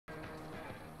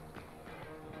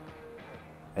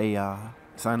Hey y'all,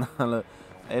 sign on. Look,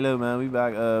 hey look, man, we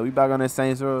back on that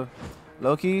Saints Row.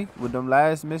 Low key with them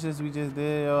last missions we just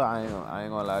did, yo. I ain't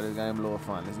gonna lie, this game a little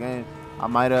fun. This game, I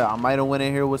might have went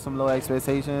in here with some low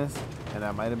expectations, and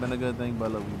that might have been a good thing.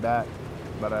 But look, we back.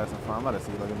 About to have some fun. I'm about to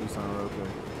see if I can do something real quick.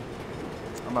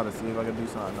 I'm about to see if I can do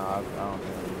something. No, I don't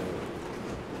think I can do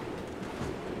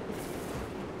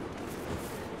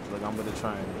it. Look, I'm with the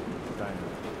train.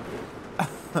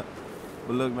 Damn.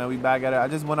 But look, man, we back at it. I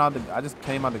just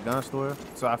came out the gun store,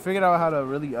 so I figured out how to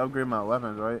really upgrade my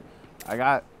weapons. Right, I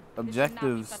got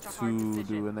objectives to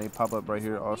do, and they pop up right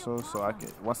here also. So I can,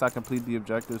 once I complete the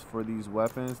objectives for these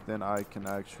weapons, then I can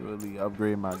actually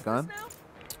upgrade my gun.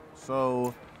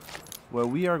 So what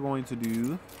we are going to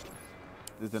do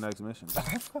is the next mission.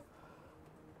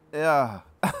 Yeah,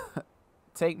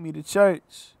 take me to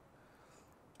church.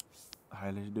 All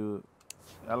right, let's do it.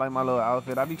 I like my little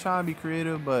outfit. I be trying to be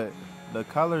creative, but the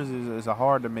colors is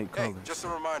hard to make colors. Hey, just a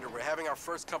reminder, we're having our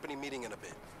first company meeting in a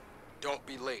bit. Don't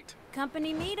be late.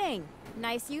 Company meeting.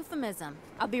 Nice euphemism.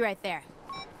 I'll be right there.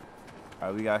 All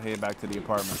right, we gotta head back to the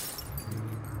apartment.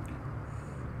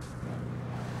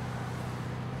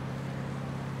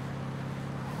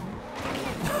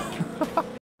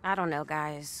 I don't know,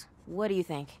 guys. What do you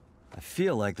think? I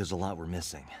feel like there's a lot we're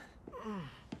missing.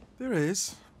 There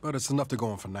is, but it's enough to go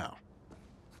on for now.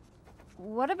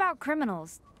 What about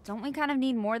criminals? Don't we kind of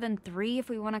need more than 3 if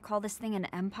we want to call this thing an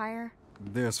empire?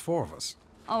 There's 4 of us.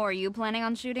 Oh, are you planning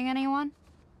on shooting anyone?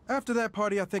 After that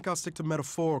party, I think I'll stick to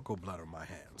metaphorical blood on my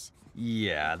hands.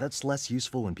 Yeah, that's less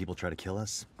useful when people try to kill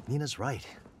us. Nina's right.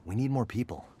 We need more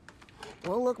people.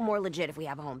 We'll look more legit if we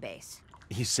have a home base.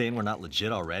 You saying we're not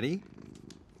legit already?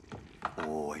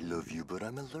 Oh, I love you, but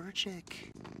I'm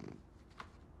allergic.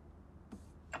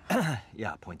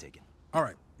 Yeah, point taken. All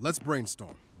right, let's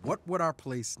brainstorm. What would our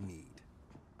place need?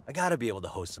 I gotta be able to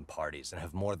host some parties and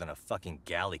have more than a fucking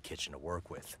galley kitchen to work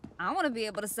with. I want to be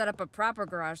able to set up a proper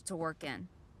garage to work in.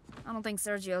 I don't think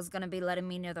Sergio's gonna be letting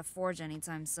me near the forge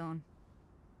anytime soon.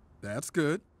 That's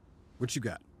good. What you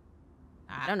got?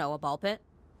 I don't know, a ball pit?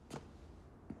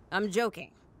 I'm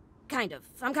joking. Kind of.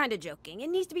 I'm kind of joking.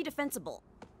 It needs to be defensible.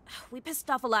 We pissed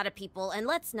off a lot of people, and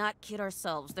let's not kid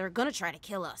ourselves. They're gonna try to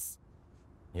kill us.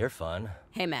 You're fun.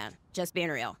 Hey man, just being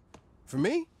real. For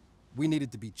me, we need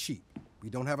it to be cheap. We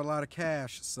don't have a lot of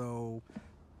cash, so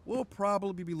we'll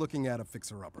probably be looking at a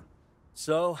fixer-upper.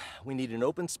 So, we need an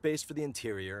open space for the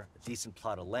interior, a decent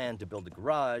plot of land to build a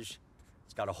garage.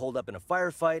 It's gotta hold up in a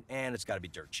firefight, and it's gotta be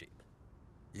dirt cheap.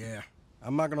 Yeah,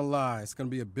 I'm not gonna lie, it's gonna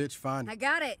be a bitch finding. I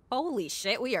got it. Holy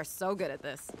shit, we are so good at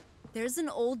this. There's an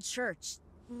old church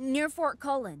near Fort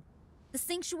Cullen. The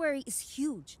sanctuary is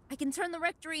huge. I can turn the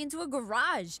rectory into a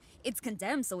garage. It's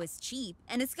condemned, so it's cheap.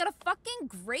 And it's got a fucking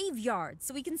graveyard,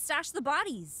 so we can stash the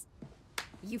bodies.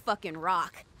 You fucking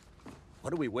rock.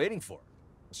 What are we waiting for?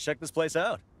 Let's check this place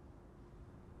out.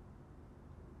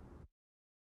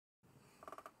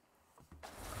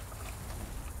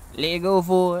 Let's go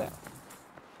for it.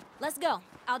 Let's go.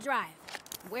 I'll drive.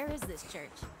 Where is this church?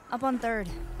 Up on 3rd.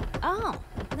 Oh,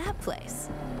 that place.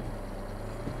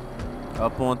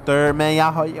 Up on 3rd, man.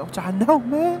 Y'all know,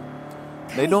 man.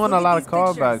 They doing a lot of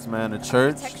callbacks, man. The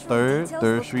church,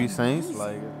 3rd Street Saints.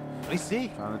 Like, Let me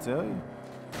see. trying to tell you.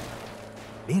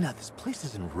 Nina, this place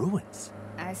is in ruins.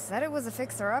 I said it was a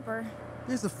fixer-upper.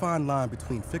 There's a fine line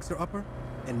between fixer-upper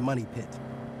and money pit.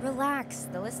 Relax.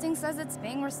 The listing says it's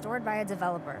being restored by a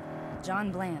developer,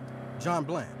 John Bland. John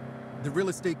Bland, the real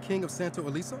estate king of Santo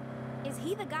Elisa? Is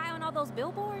he the guy on all those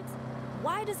billboards?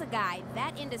 Why does a guy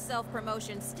that into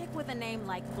self-promotion stick with a name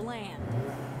like Bland?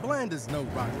 Bland is no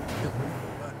Roger Miller,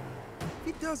 but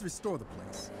he does restore the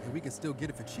place, and we can still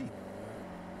get it for cheap.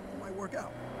 It might work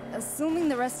out. Assuming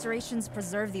the restorations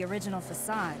preserve the original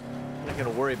facade. You're not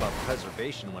gonna worry about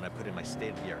preservation when I put in my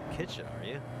state-of-the-art kitchen, are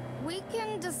you? We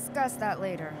can discuss that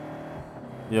later.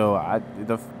 Yo,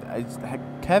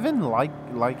 Kevin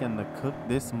liking to cook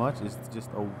this much is just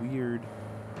a weird.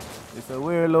 It's a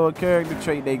weird little character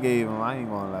trait they gave him. I ain't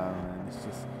gonna lie, man. It's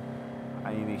just,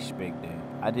 I didn't expect that.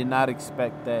 I did not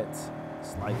expect that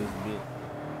slightest bit.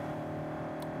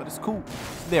 But it's cool.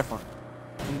 It's different.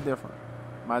 It's different.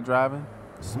 My driving,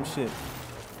 some shit.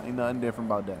 Ain't nothing different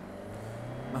about that.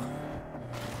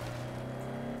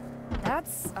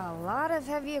 That's a lot of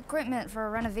heavy equipment for a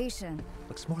renovation.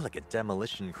 Looks more like a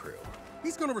demolition crew.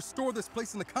 He's gonna restore this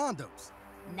place in the condos.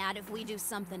 Not if we do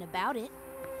something about it.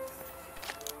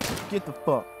 Get the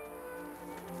fuck.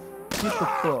 Get the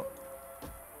fuck.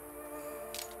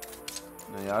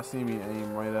 Now y'all see me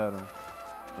aim right at him.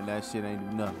 And that shit ain't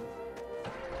do nothing.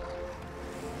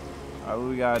 Alright, what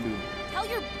we gotta do? Tell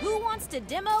your who wants to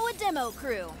demo a demo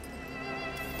crew.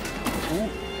 Ooh.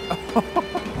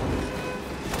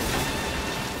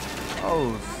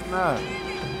 Oh snap!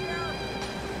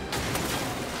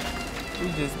 We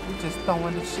just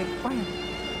throwing this shit around.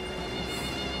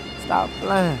 Stop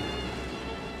playing.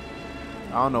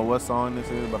 I don't know what song this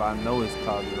is, but I know it's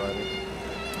copyrighted.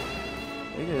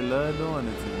 They just love doing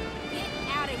it to me.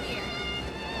 Get out of here.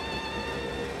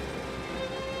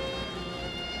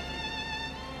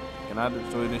 Can I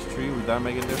destroy this tree? Would that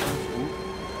make a difference? Ooh.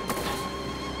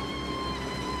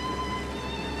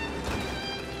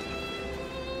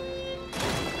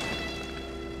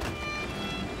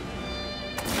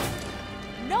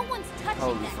 No one's touching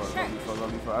Holy that fuck, church. holy fuck,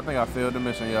 holy fuck. I think I failed the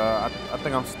mission, y'all. I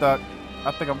think I'm stuck.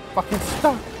 I think I'm fucking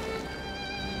stuck.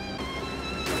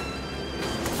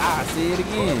 Ah, see it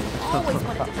again. Always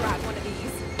wanted to drive one of these.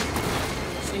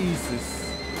 Jesus.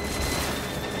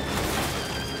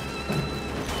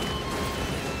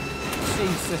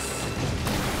 Jesus.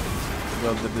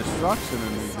 Yo, the destruction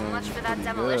in these So games much is for that pretty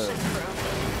demolition good. crew.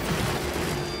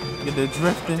 Get the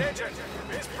drifting. Attention!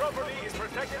 This property is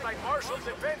protected by Marshall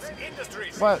Defense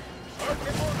Industries. What?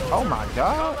 Oh my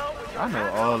God. I know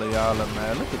all of y'all are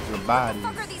mad. Look at your What the bodies.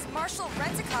 fuck are these Marshall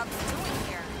rent-a-cops doing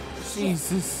here?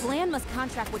 Jesus. Bland must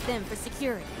contract with them for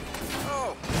security.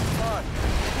 Oh, fun.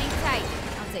 Hang tight.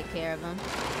 I'll take care of them.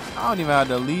 I don't even have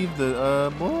to leave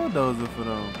the bulldozer for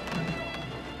them.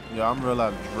 Yo, I'm real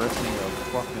life drifting a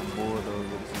fucking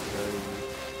bulldozer. This is crazy.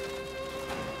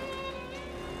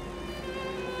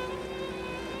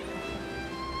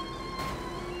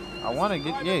 I want to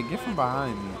get from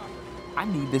behind me. I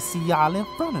need to see y'all in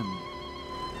front of me.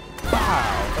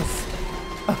 Wow.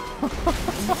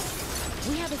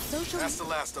 We have a social. That's the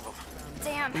last of them.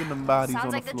 Damn. Look at them bodies Sounds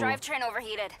on like the the floor. drivetrain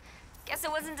overheated. Guess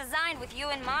it wasn't designed with you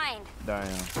in mind. Damn.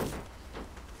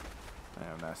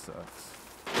 Damn, that sucks.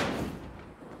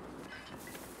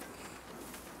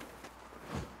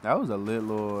 That was a lit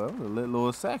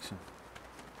little section.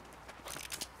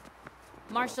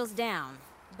 Marshall's down,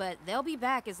 but they'll be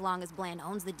back as long as Bland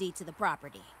owns the deed to the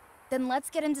property. Then let's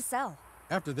get him to sell.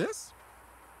 After this?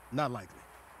 Not likely.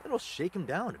 It'll shake him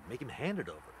down and make him hand it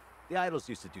over. The idols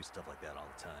used to do stuff like that all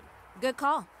the time. Good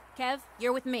call. Kev,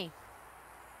 you're with me.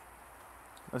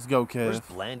 Let's go, Where's Kev.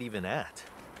 Bland even at?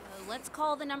 Let's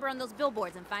call the number on those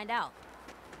billboards and find out.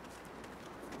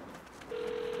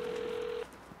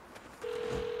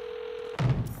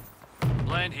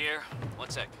 Bland here. One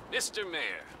sec. Mr.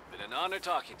 Mayor, been an honor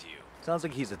talking to you. Sounds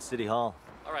like he's at City Hall.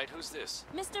 All right, who's this?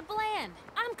 Mr. Bland,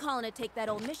 I'm calling to take that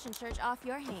old mission church off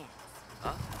your hands.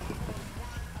 Huh?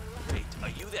 Wait, are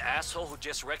you the asshole who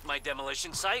just wrecked my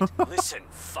demolition site? Listen,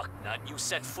 fucknut, you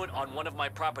set foot on one of my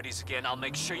properties again, I'll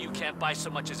make sure you can't buy so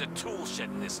much as a tool shed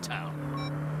in this town.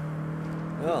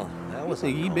 Well, that was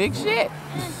He big shit.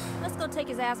 Let's go take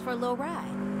his ass for a little ride.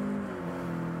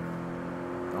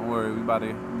 Don't worry, we about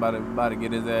to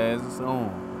get his ass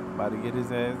on. About to get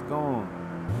his ass gone.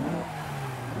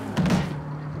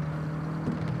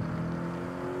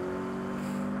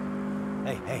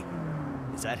 Hey,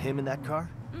 is that him in that car?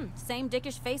 Same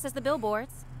dickish face as the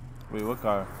billboards. Wait, what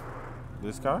car?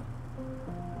 This car?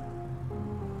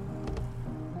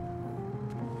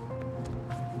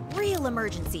 Real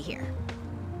emergency here.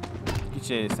 Get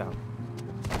your ass out.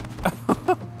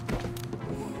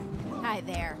 Hi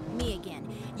there, me again.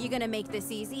 You gonna make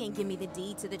this easy and give me the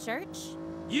deed to the church?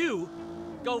 You?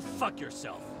 Go fuck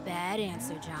yourself. Bad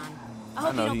answer, John. I I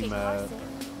hope know you don't he get mad. car sick.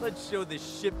 Let's show this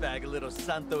shitbag a little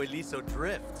Santo Eliso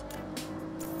drift.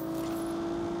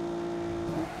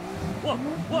 Whoa,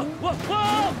 whoa, whoa,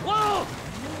 whoa,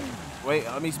 whoa! Wait,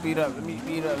 let me speed up. Let me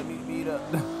speed up.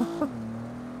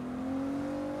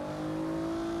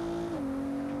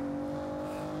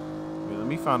 Wait, let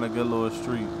me find a good little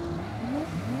street.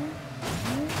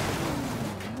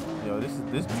 Yo,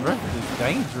 this drift is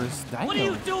dangerous. Damn. What are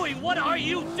you doing? What are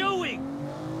you doing?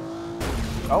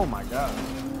 Oh my god.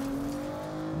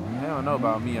 They don't know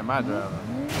about me and my driver.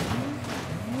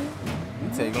 You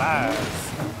take lives.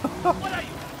 What are you,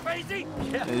 crazy?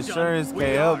 Yeah, The John, insurance we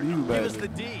can't are. help you, Give us baby.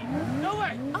 the deed. No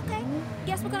way! Okay,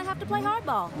 guess we're gonna have to play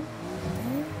hardball.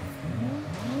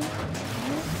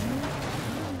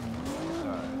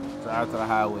 Alright, drive to the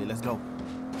highway. Let's go.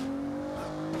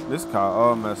 This car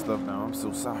all messed up now. I'm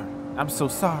so sorry. I'm so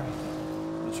sorry.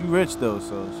 But you rich though,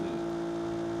 so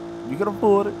shit. You can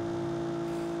afford it.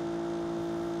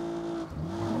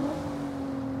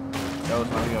 That was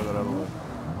not gonna go the other way.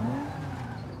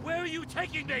 Where are you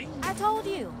taking me? I told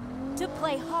you to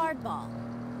play hardball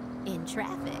in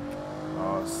traffic.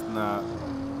 Oh snap.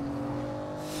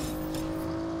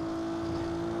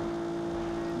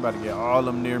 You about to get all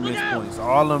them near miss points.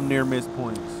 All them near miss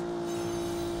points.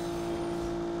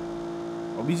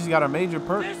 Oh, we just got a major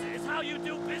perk. This is how you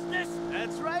do business?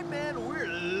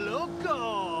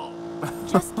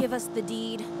 Just give us the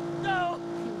deed. No!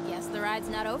 Guess the ride's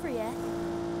not over yet.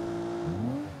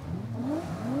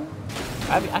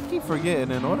 I keep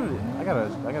forgetting in order to, I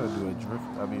gotta do a drift.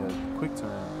 I mean a quick turn.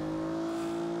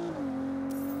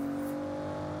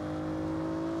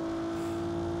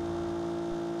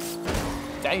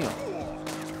 Damn.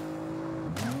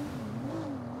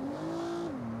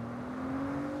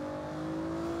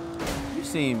 You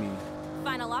seen me.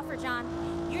 Final offer, John.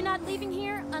 You're not leaving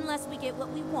here unless we get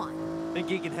what we want. Think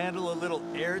he can handle a little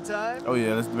airtime? Oh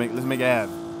yeah, let's make it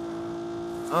happen.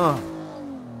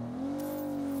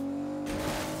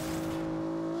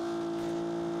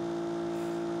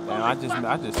 Damn, I just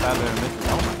sat there and missed it.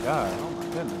 Oh my god. Oh my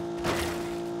goodness.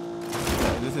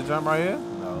 Is this a jump right here?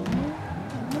 No.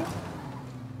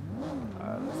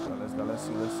 Alright, let's go. Let's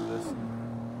see.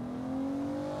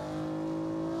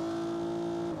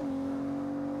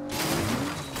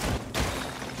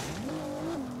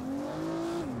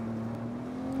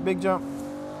 Big jump.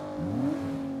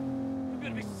 I'm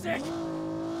gonna be sick.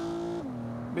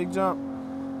 Big jump.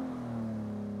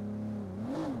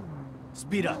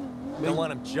 Speed up. Don't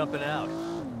want him jumping out.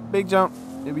 Big jump.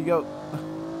 Here we go.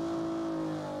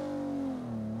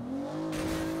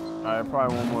 Alright,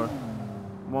 probably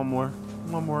one more.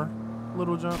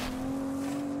 Little jump.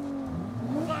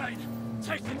 Fine.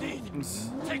 Take the deed.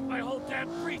 Take my whole damn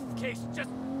briefcase. Just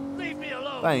leave me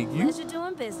alone. Thank you. Pleasure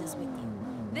doing business with you.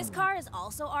 This car is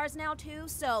also ours now too,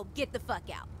 so get the fuck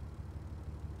out.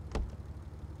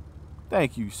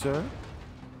 Thank you, sir.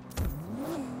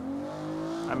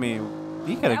 I mean,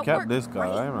 he could have kept this car.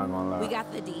 I'm not gonna lie. We got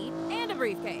the deed and a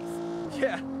briefcase.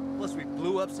 Yeah. Plus we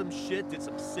blew up some shit, did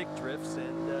some sick drifts,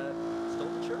 and stole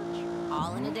the church.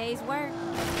 All in a day's work.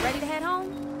 Ready to head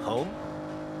home? Home?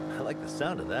 I like the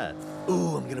sound of that.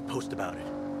 Ooh, I'm gonna post about it.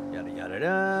 Yada yada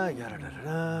da, yada da da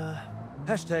da.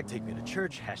 Hashtag take me to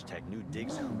church, hashtag new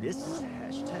digs who dis,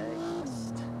 hashtag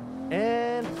list.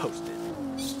 And post it.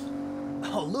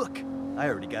 Oh look, I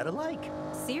already got a like.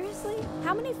 Seriously?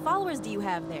 How many followers do you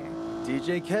have there?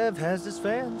 DJ Kev has his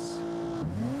fans.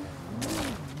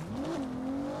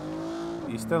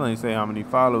 He still ain't say how many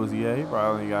followers he had. He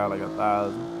probably only got like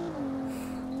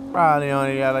 1,000. Probably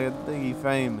only got like, I think he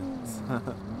famous.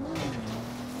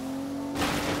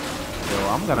 Yo,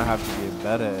 I'm gonna have to get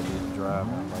better at this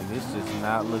driving. Like, it's just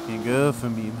not looking good for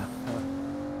me, man.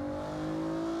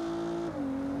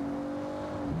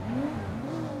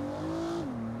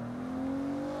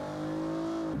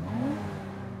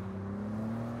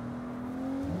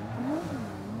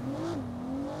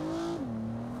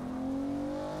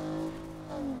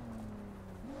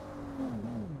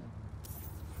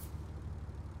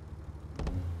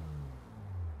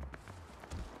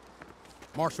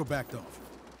 Marshall backed off.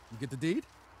 You get the deed?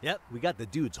 Yep, we got the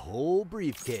dude's whole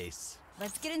briefcase.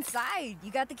 Let's get inside.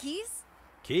 You got the keys?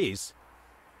 Keys?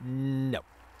 No,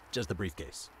 just the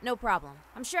briefcase. No problem.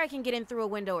 I'm sure I can get in through a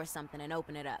window or something and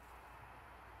open it up.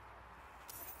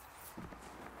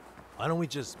 Why don't we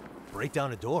just break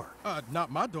down a door? Not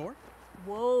my door.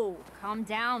 Whoa, calm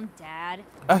down, Dad.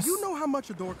 Do you know how much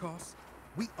a door costs?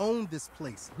 We own this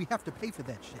place. We have to pay for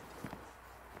that shit.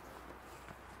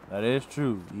 That is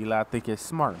true. Eli think it's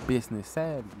smart, business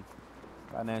savvy.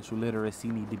 Financial literacy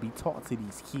need to be taught to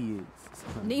these kids.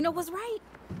 Nina was right.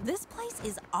 This place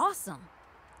is awesome.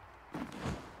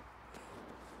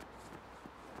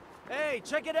 Hey,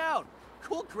 check it out!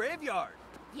 Cool graveyard!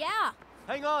 Yeah.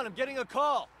 Hang on, I'm getting a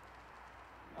call.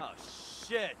 Oh,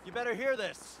 shit. You better hear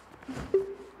this.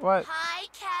 What? Hi,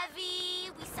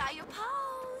 Kevy. We saw your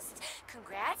post.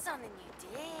 Congrats on the new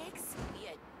digs. We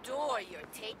adore your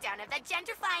takedown of that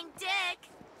gentrifying dick.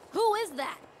 Who is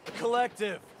that?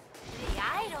 Collective. The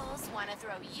idols want to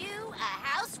throw you a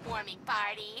housewarming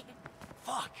party.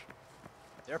 Fuck.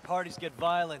 Their parties get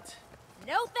violent.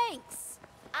 No thanks.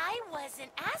 I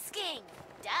wasn't asking.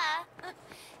 Duh.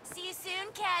 See you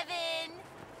soon, Kevin.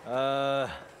 I'll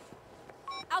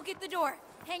get the door.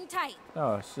 Hang tight.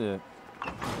 Oh, shit.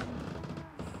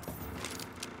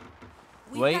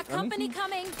 We've Wait, got company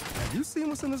coming. Have you seen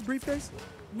what's in this briefcase?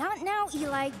 Not now,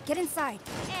 Eli. Get inside.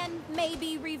 And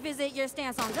maybe revisit your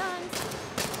stance on guns.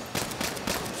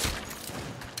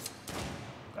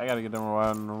 I gotta get them right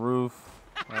on the roof.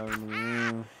 I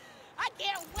can't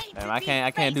wait And I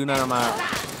can't do none of my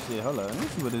shit. Hold on, let me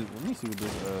see what this.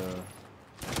 Oh,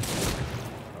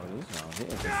 this one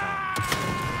hitting for something.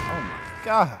 Oh my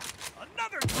god.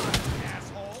 Another time,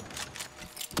 asshole!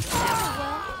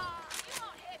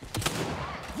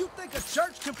 You think a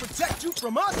church can protect you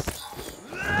from us?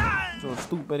 So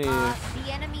stupid ass.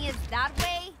 The enemy is that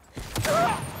way?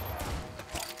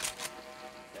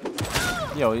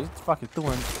 Yo, he's fucking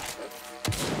doing.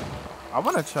 I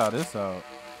wanna try this out.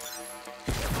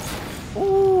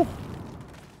 Ooh.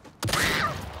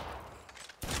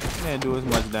 Didn't do as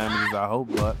much damage as I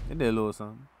hoped, but it did a little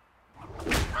something.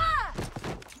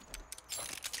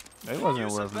 It wasn't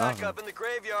Use worth some nothing. backup in the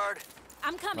graveyard.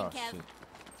 I'm coming, Oh, Kev. shit.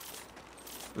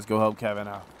 Let's go help Kevin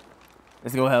out.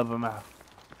 Let's go help him out.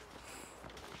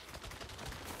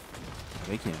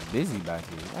 They getting busy back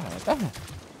here. God damn.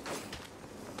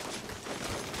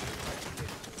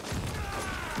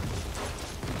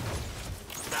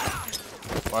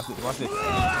 Watch this, watch this.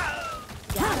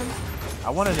 Got him. I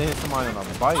wanted to hit somebody on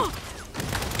a bike. Alright,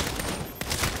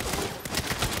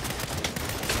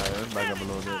 let's back up a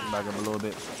little bit. Back up a little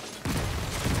bit.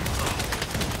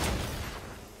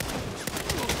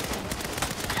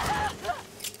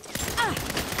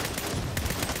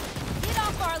 Get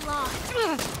off our lawn.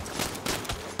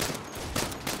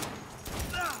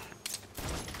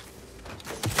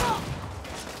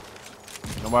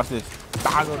 Now watch this.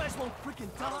 Dogger.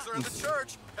 Tunnels are in the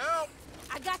church. Help!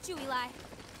 I got you, Eli.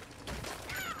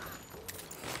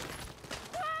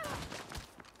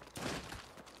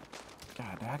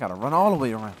 God damn, I gotta run all the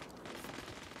way around.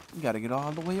 You gotta get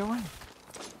all the way around.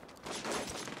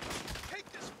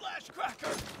 Take this flash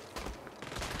cracker.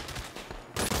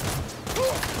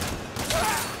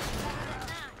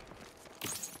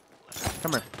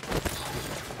 Come here.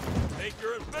 Think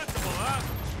you're invincible, huh?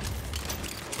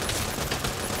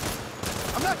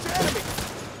 I'm not your enemy!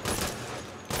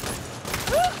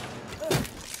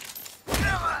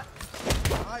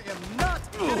 I am not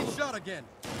getting shot again.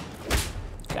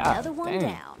 God Another one damn.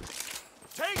 down.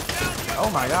 Take down the Oh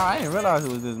my god, I didn't realize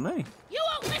it was this many. You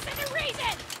won't listen to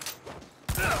reason.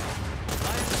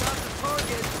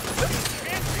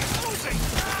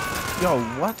 Yo,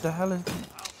 what the hell is this?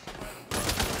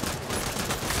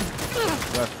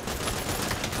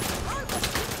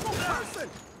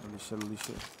 Holy shit, holy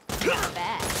shit. Not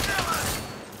bad.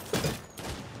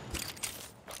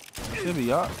 Should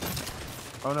be up.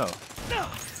 Oh no.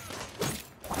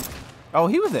 Oh,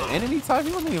 he was an enemy type?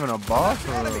 He wasn't even a boss?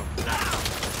 Or...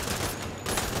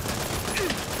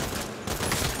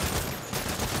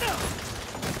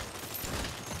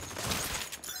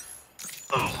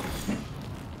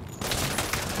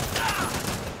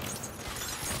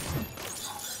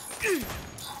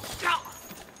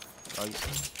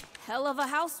 Hell of a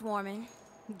housewarming.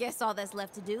 Guess all that's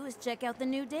left to do is check out the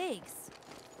new digs.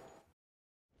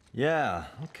 Yeah,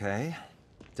 okay.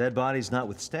 Dead bodies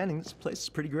notwithstanding, this place is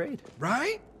pretty great.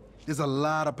 Right? There's a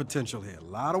lot of potential here. A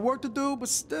lot of work to do, but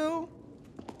still.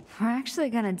 We're actually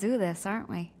gonna do this, aren't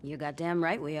we? You goddamn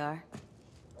right we are.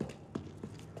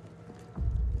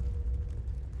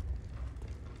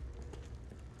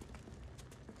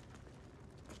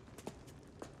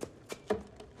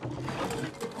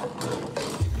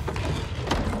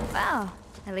 Well,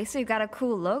 at least we've got a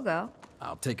cool logo.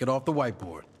 I'll take it off the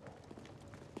whiteboard.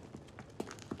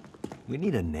 We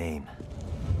need a name.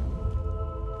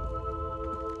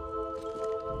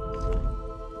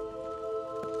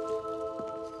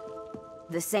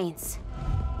 The Saints.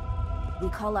 We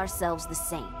call ourselves the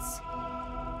Saints.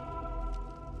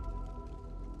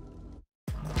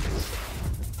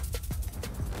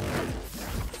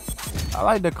 I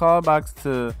like the callbacks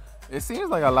to... It seems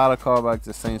like a lot of callbacks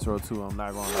to Saints Row 2, I'm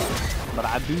not gonna lie. But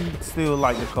I do still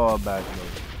like the callback though.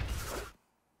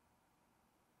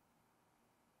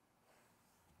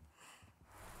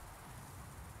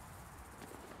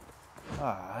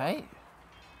 Alright.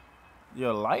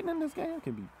 Yo, lighting in this game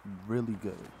can be really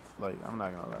good. Like, I'm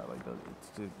not gonna lie, like, it's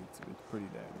pretty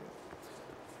damn good.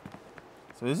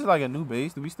 So this is like a new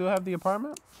base. Do we still have the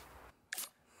apartment?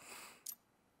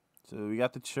 So we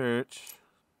got the church.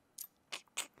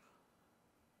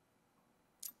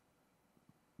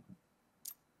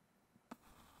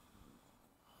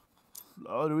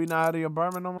 Oh, do we not have the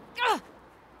apartment no more?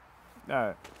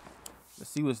 Alright.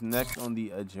 Let's see what's next on the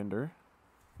agenda.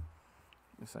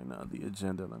 This ain't not the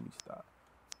agenda. Let me stop.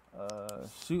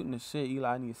 Shooting the shit.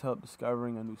 Eli needs help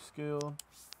discovering a new skill.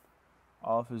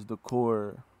 Office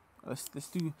decor. Let's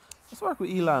work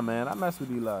with Eli, man. I mess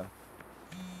with Eli.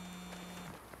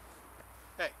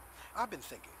 Hey, I've been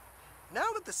thinking.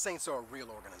 Now that the Saints are a real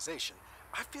organization,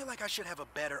 I feel like I should have a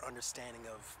better understanding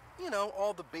of, you know,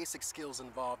 all the basic skills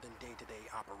involved in day-to-day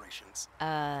operations.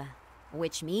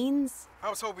 Which means?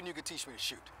 I was hoping you could teach me to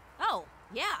shoot. Oh,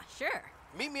 yeah, sure.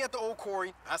 Meet me at the old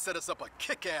quarry. I set us up a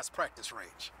kick-ass practice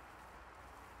range.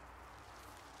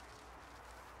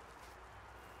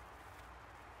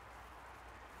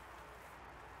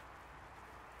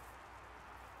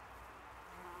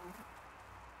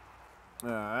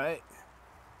 Alright.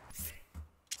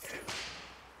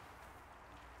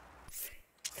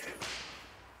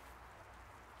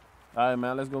 Alright,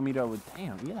 man, let's go meet up with...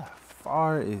 Damn, yeah,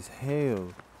 far as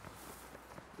hell.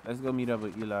 Let's go meet up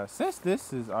with Eli. Since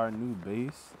this is our new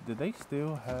base, did they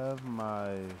still have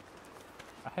my...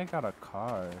 I had got a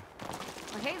car.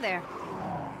 Well, hey there.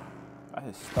 I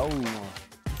just stole one.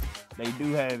 They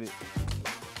do have it.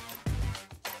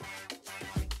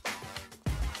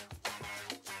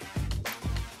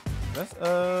 Let's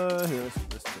here.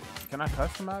 Let's can I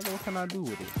customize it? What can I do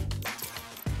with it?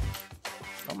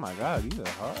 Oh my god, these are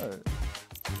hard.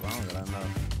 Wrong that I know.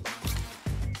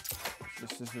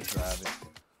 Let's just drive it.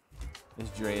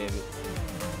 Let's drive it.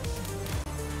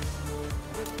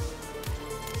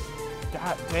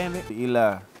 God damn it,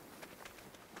 Eli.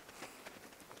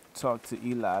 Talk to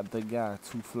Eli, the guy,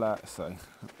 too fly. Sorry.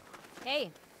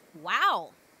 Hey,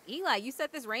 wow. Eli, you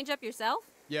set this range up yourself?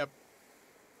 Yep.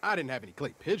 I didn't have any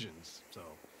clay pigeons, so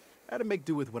I had to make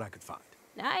do with what I could find.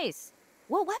 Nice.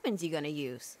 What weapons you gonna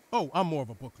use? Oh, I'm more of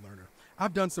a book learner.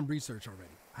 I've done some research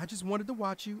already. I just wanted to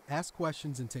watch you, ask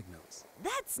questions, and take notes.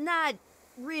 That's not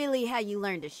really how you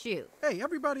learn to shoot. Hey,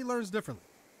 everybody learns differently.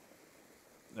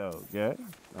 Oh, yeah?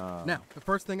 Now, the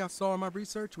first thing I saw in my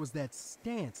research was that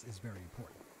stance is very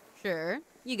important. Sure,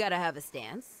 you gotta have a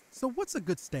stance. So what's a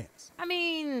good stance? I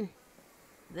mean,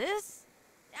 this?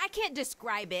 I can't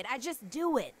describe it. I just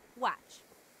do it. Watch.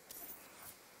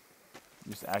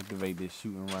 Just activate this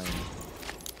shooting range.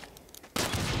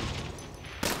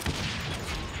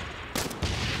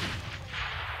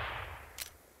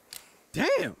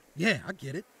 Damn! Yeah, I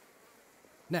get it.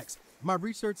 Next, my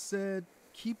research said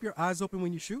keep your eyes open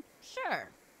when you shoot. Sure.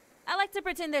 I like to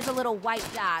pretend there's a little white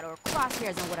dot or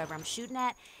crosshairs on whatever I'm shooting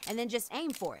at, and then just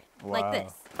aim for it. Wow. Like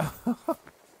this.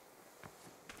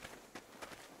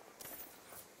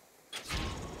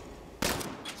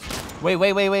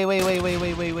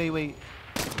 Wait.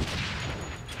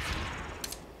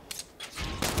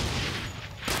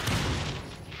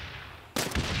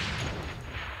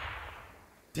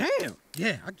 Damn!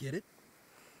 Yeah, I get it.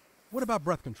 What about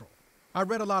breath control? I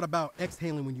read a lot about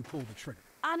exhaling when you pull the trigger.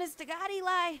 Honest to God,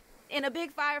 Eli, in a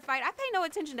big firefight, I pay no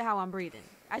attention to how I'm breathing.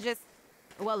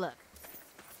 Well, look.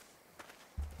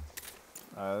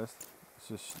 Let's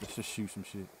just shoot some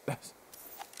shit.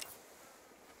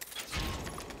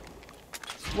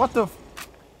 What the?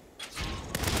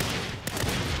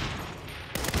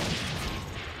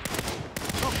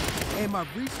 And my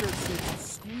research said to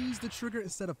squeeze the trigger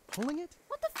instead of pulling it?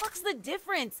 What the fuck's the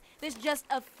difference? There's just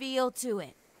a feel to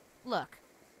it. Look.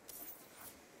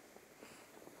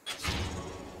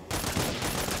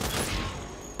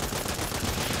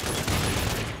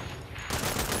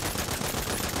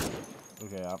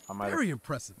 Okay, I might. Very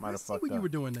impressive. Might I have see fucked what you up. were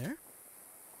doing there.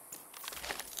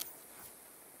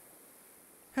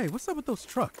 Hey, what's up with those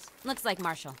trucks? Looks like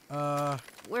Marshall.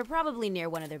 We're probably near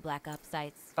one of their black ops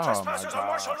sites. Oh my Trespassers on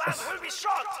Marshall god. land will be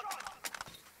shot.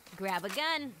 Grab a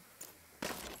gun.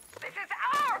 This is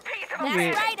our piece of That's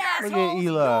at- right, look at assholes.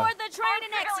 Eli. You're the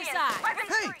training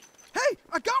exercise. Hey,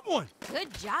 I got one!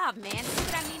 Good job, man. See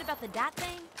what I mean about the dot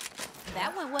thing?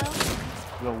 That went well.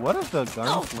 Yo, what is the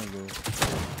gunslinger?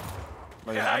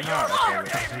 Like, I'm not. Fire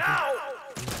Okay. game now.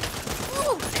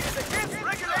 Ooh, It is against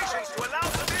regulations to allow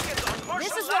civilians on Marshall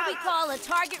this is what we land. call a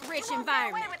target-rich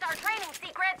environment. with our training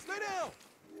secrets. Lay down!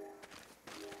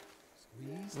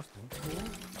 Squeeze, don't pull.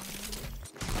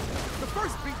 The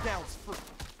first beatdown's free.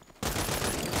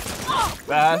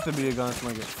 That has to be a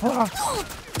gunslinger. Fuck.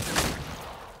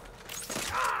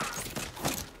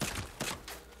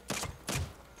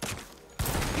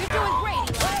 You're doing great,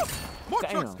 Eli. More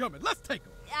Damn. trucks coming, let's take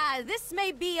them. This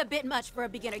may be a bit much for a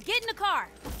beginner. Get in the car.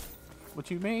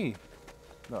 What you mean?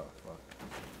 No, fuck.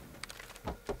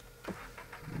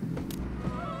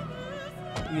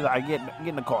 Eli, get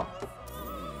in the car.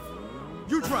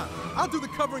 You drive. I'll do the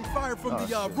covering fire from the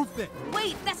shit. roof then.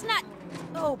 Wait, that's not...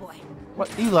 Oh, boy. What,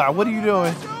 Eli? What are you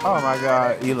doing? Oh my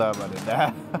god, Eli about to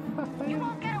die. You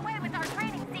won't get away with our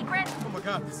training secrets. Oh my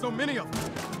god, there's so many of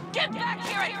them. Get back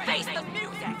here and face the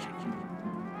music.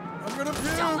 I'm gonna Don't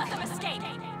puke. let them escape.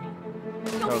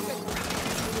 Oh,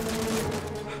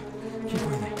 Keep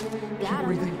breathing. Got him.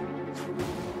 Breathing.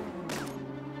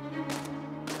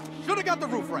 Should've got the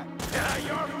roof rack. Yeah,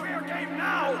 your fair game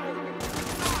now.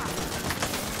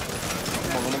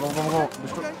 come on.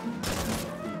 Okay.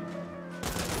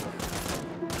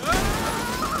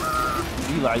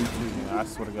 Eli, you shooting. I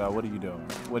swear to God, what are you doing?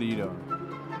 What are you doing?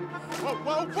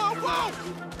 Whoa!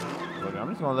 Look, I'm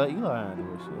just gonna let Eli handle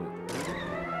this shit.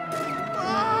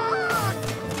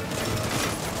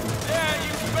 Yeah,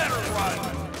 you better run.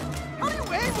 How do you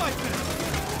aim like this?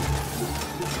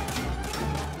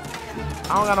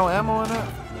 I don't got no ammo in that.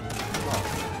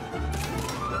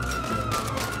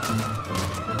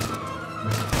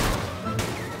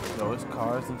 Yo, it's car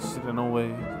cars and shit in the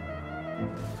way.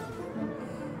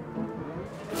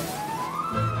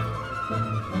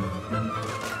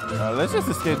 Let's just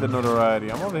escape the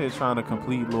notoriety. I'm over here trying to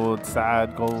complete little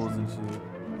side goals and shit.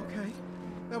 Okay,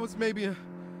 that was maybe a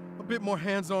bit more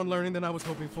hands-on learning than I was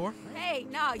hoping for. Hey,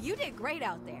 no, you did great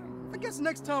out there. I guess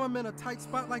next time I'm in a tight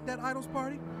spot like that Idols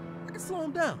party, I can slow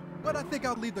him down. But I think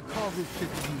I'll leave the car roof shit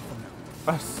to you for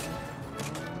now.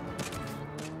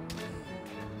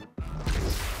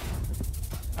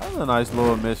 That was a nice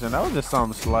little mission. That was just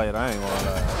something slight. I ain't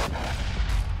gonna lie.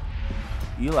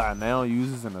 Eli now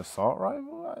uses an assault rifle?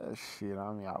 Shit,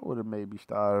 I mean, I would have maybe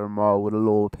started him off with a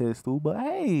little pistol, but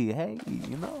hey,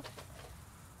 you know.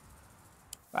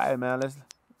 All right, man, let's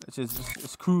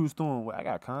just cruise through him. I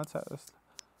got contact. Let's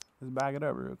back it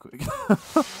up real quick.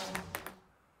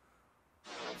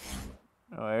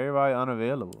 Oh, everybody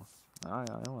unavailable. I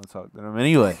don't want to talk to them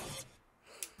anyway.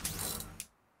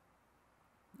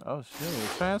 Oh shit!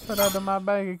 Transfer that to my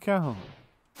bank account.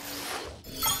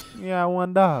 Yeah, $1.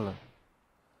 All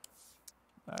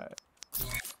right.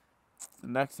 The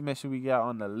next mission we got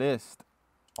on the list: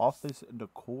 office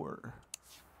decor.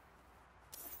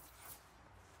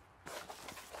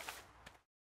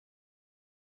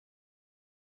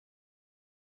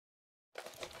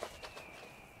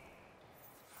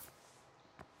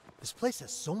 This place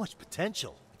has so much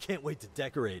potential. I can't wait to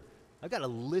decorate. I've got a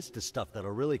list of stuff that'll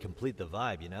really complete the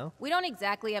vibe, you know? We don't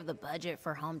exactly have the budget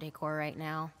for home decor right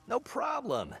now. No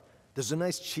problem. There's a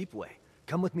nice cheap way.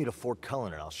 Come with me to Fort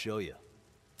Cullen and I'll show you.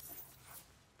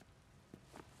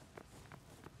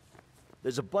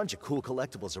 There's a bunch of cool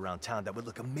collectibles around town that would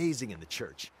look amazing in the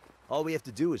church. All we have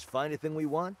to do is find a thing we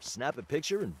want, snap a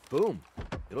picture, and boom.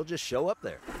 It'll just show up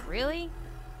there. Really?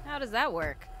 How does that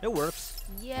work? It works.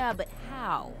 Yeah, but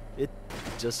how? It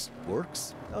just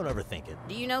works. Don't overthink it.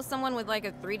 Do you know someone with like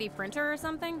a 3D printer or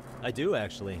something? I do,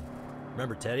 actually.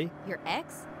 Remember Teddy? Your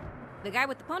ex? The guy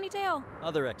with the ponytail?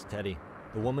 Other ex-Teddy.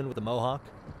 The woman with the mohawk.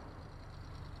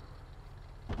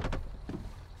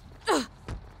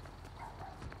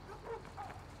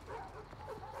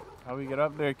 How we get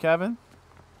up there, Kevin?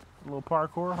 A little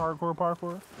parkour, hardcore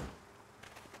parkour.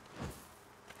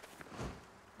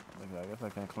 I guess I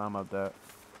can't climb up that.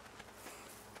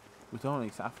 Which only,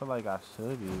 I feel like I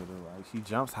should be able to. Like, she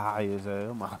jumps high as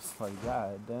hell. I was like,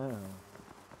 God damn.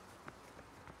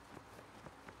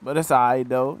 But it's alright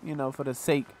though, you know, for the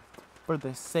sake of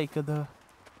the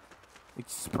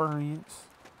experience.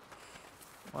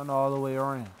 Run all the way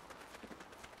around.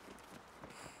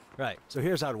 Right, so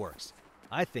here's how it works.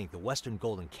 I think the Western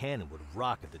Golden Cannon would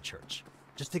rock at the church.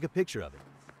 Just take a picture of it.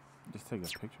 Just take a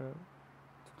picture of it?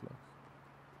 Too close.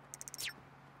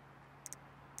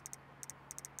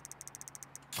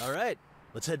 All right,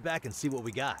 let's head back and see what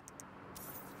we got.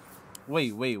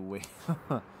 Wait.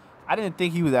 I didn't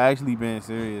think he was actually being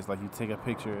serious. Like, you take a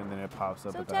picture and then it pops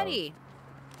up. So Teddy,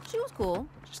 she was cool.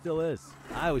 She still is.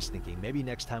 I was thinking maybe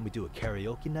next time we do a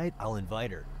karaoke night, I'll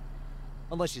invite her.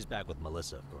 Unless she's back with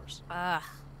Melissa, of course.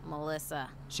 Melissa.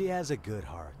 She has a good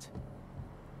heart.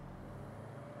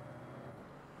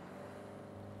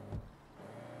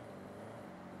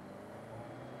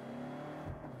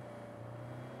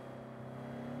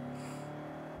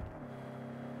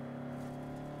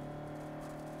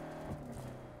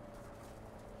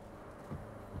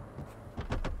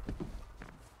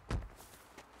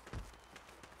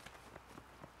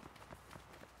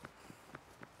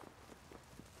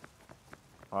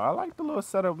 Oh, I like the little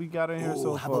setup we got in here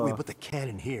so far. How about we put the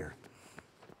cannon here?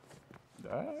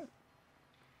 Alright.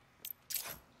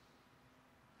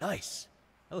 Nice.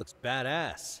 That looks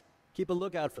badass. Keep a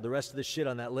lookout for the rest of the shit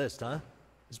on that list, huh?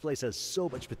 This place has so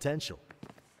much potential.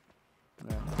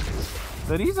 Yeah.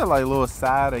 So these are like little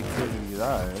side activities,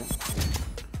 alright.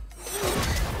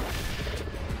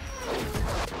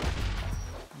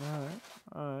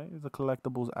 Alright. It's a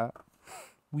collectibles app.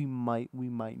 We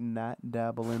might not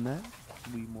dabble in that.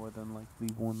 We more than likely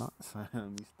will not. Let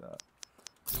me stop.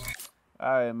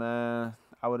 Alright, man.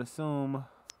 I would assume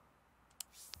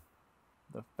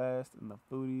the fast and the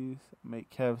foodies make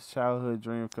Kev's childhood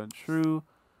dream come true.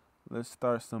 Let's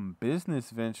start some business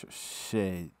venture.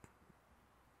 Shit.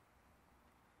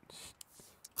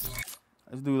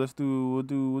 We'll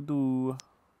do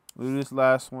this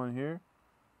last one here.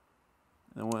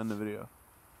 And we'll end the video.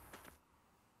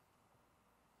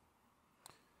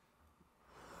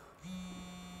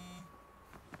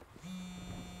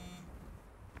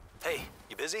 Hey,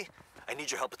 you busy? I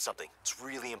need your help with something. It's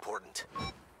really important.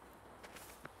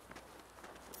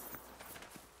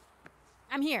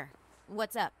 I'm here.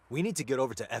 What's up? We need to get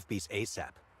over to FB's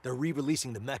ASAP. They're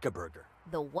re-releasing the Mecha Burger.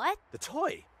 The what? The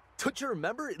toy. Don't you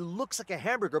remember? It looks like a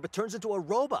hamburger but turns into a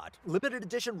robot. Limited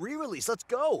edition re-release. Let's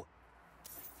go.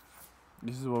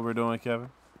 This is what we're doing,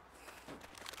 Kevin.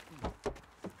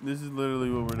 This is literally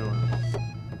what we're doing.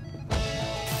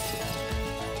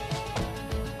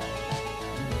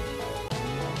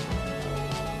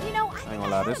 You know, I think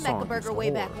I had a Mecha Burger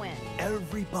way back when.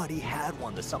 Everybody had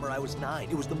one the summer I was 9.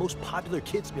 It was the most popular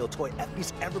kids' meal toy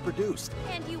FB's ever produced.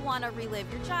 And you want to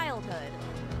relive your childhood.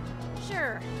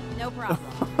 Sure, no problem.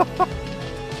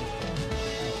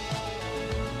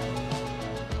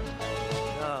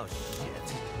 Oh,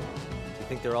 shit. You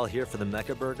think they're all here for the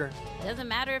Mecha Burger? Doesn't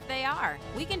matter if they are.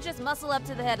 We can just muscle up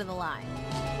to the head of the line.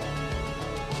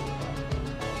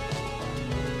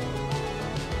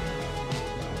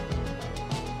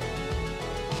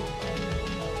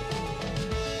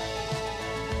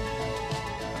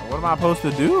 What am I supposed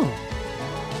to do?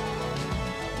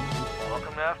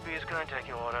 Welcome to FB's. Can I take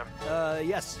your order?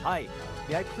 Yes. Hi.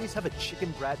 May I please have a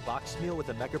chicken brat box meal with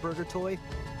a Mecha Burger toy?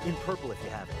 In purple if you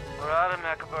have it. We're out of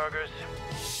Mecha Burgers.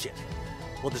 Shit.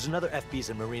 Well, there's another FB's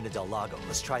in Marina del Lago.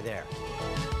 Let's try there.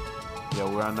 Yeah,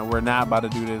 we're not about to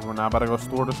do this. We're not about to go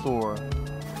store to store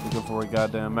looking for a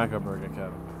goddamn Mecha Burger,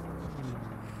 Kevin.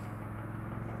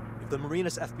 If the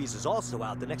Marina's FB's is also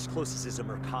out, the next closest is a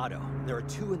Mercado. There are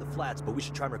 2 in the flats, but we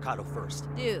should try Mercado first.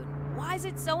 Dude, why is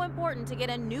it so important to get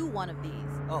a new one of these?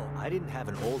 Oh, I didn't have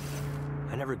an old one.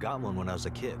 I never got one when I was a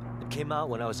kid. It came out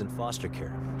when I was in foster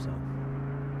care, so,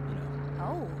 you know.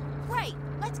 Oh, right.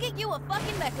 Let's get you a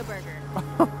fucking Mecha Burger.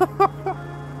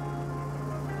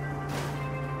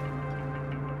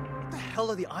 What the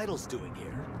hell are the idols doing here?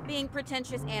 Being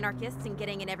pretentious anarchists and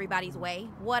getting in everybody's way.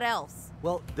 What else?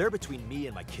 Well, they're between me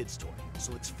and my kid's toy,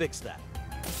 so let's fix that.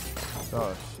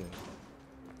 Oh, shit.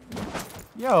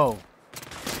 Yo.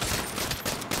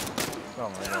 Oh,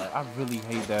 my God. I really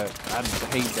hate that. I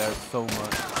hate that so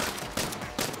much.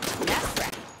 That's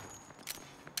right.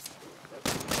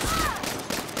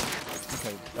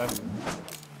 Okay, that's it.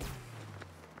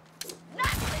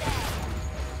 Not today!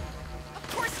 Of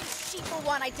course these sheep will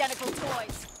want identical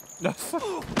toys.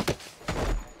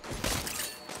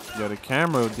 Yo, the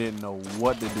camera didn't know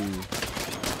what to do.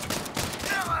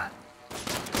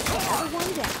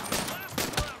 One down.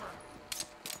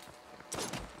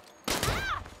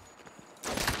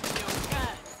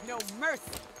 No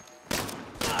mercy.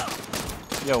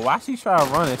 Yo, why she try to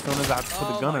run as soon as I put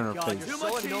the gun in her God, face? you're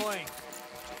so annoying.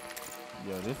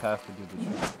 Yo, this has to do the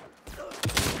truth.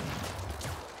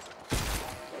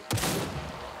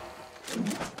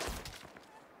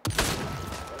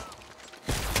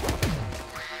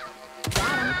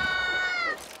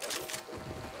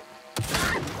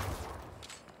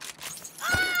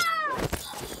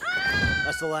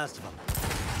 That's the last of them.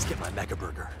 Let's get my Mecha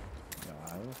Burger.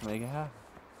 Alright, let's make it happen.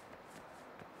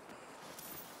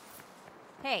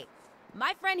 Hey,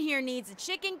 my friend here needs a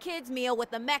chicken kids meal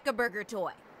with a Mecha Burger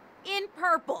toy. In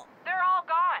purple. They're all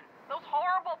gone. Those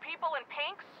horrible people in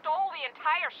pink stole the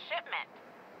entire shipment.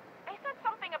 They said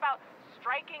something about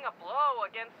striking a blow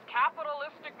against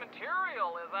capitalistic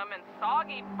materialism and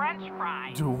soggy French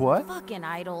fries. Do what? Fucking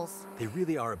idols. They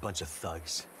really are a bunch of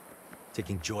thugs,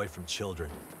 taking joy from children.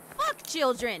 Fuck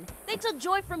children. They took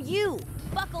joy from you.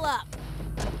 Buckle up.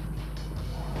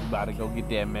 We about to go get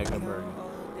that Mecha Burger.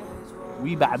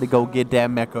 We about to go get that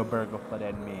Mecha Burger for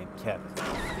that man, Kevin. I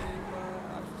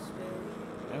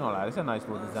ain't gonna lie, it's a nice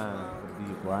little design for the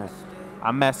vehicle, right?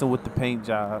 I'm messing with the paint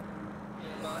job.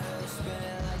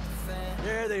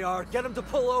 There they are. Get them to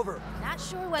pull over. Not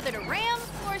sure whether to ram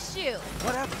or shoot.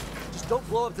 Whatever. Just don't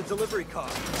blow up the delivery car.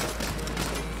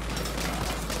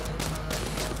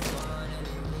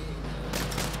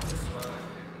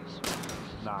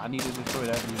 Nah, I need to destroy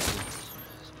that vehicle.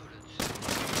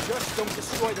 Just don't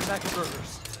destroy the Mecha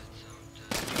Burgers.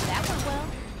 That went well.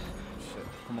 Shit.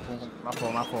 Come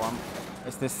on. My fault.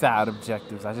 It's the side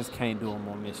objectives. I just can't do them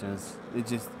on missions. It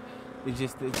just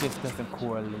doesn't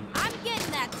correlate. I'm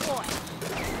getting that toy.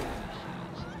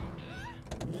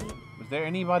 Was there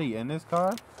anybody in this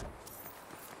car?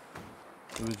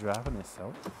 It was driving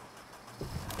itself?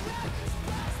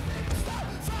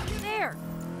 There.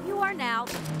 You are now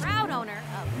the proud owner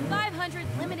of 500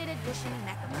 limited edition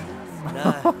Mecha Burgers.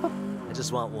 Nah, I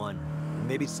just want one.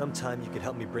 Maybe sometime you could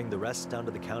help me bring the rest down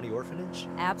to the county orphanage?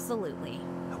 Absolutely.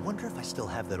 I wonder if I still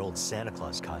have that old Santa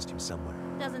Claus costume somewhere.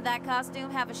 Doesn't that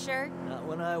costume have a shirt? Not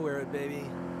when I wear it, baby.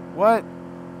 What?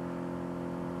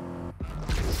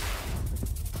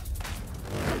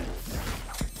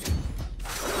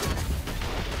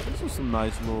 These are some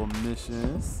nice little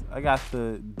missions. I got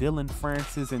the Dylan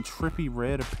Francis and Trippy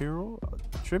Red apparel.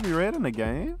 Trippy Red in the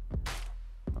game?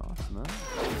 Oh, that's nice.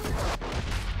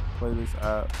 Play this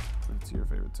app. into your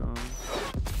favorite tone.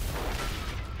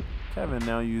 Kevin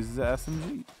now uses the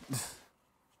SMG.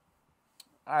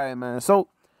 Alright, man. So,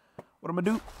 what I'm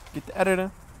gonna do, get the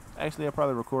editing. Actually, I'll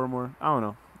probably record more. I don't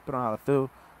know. Depending on how I feel.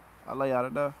 I'll lay out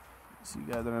it though. See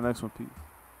you guys in the next one. Peace.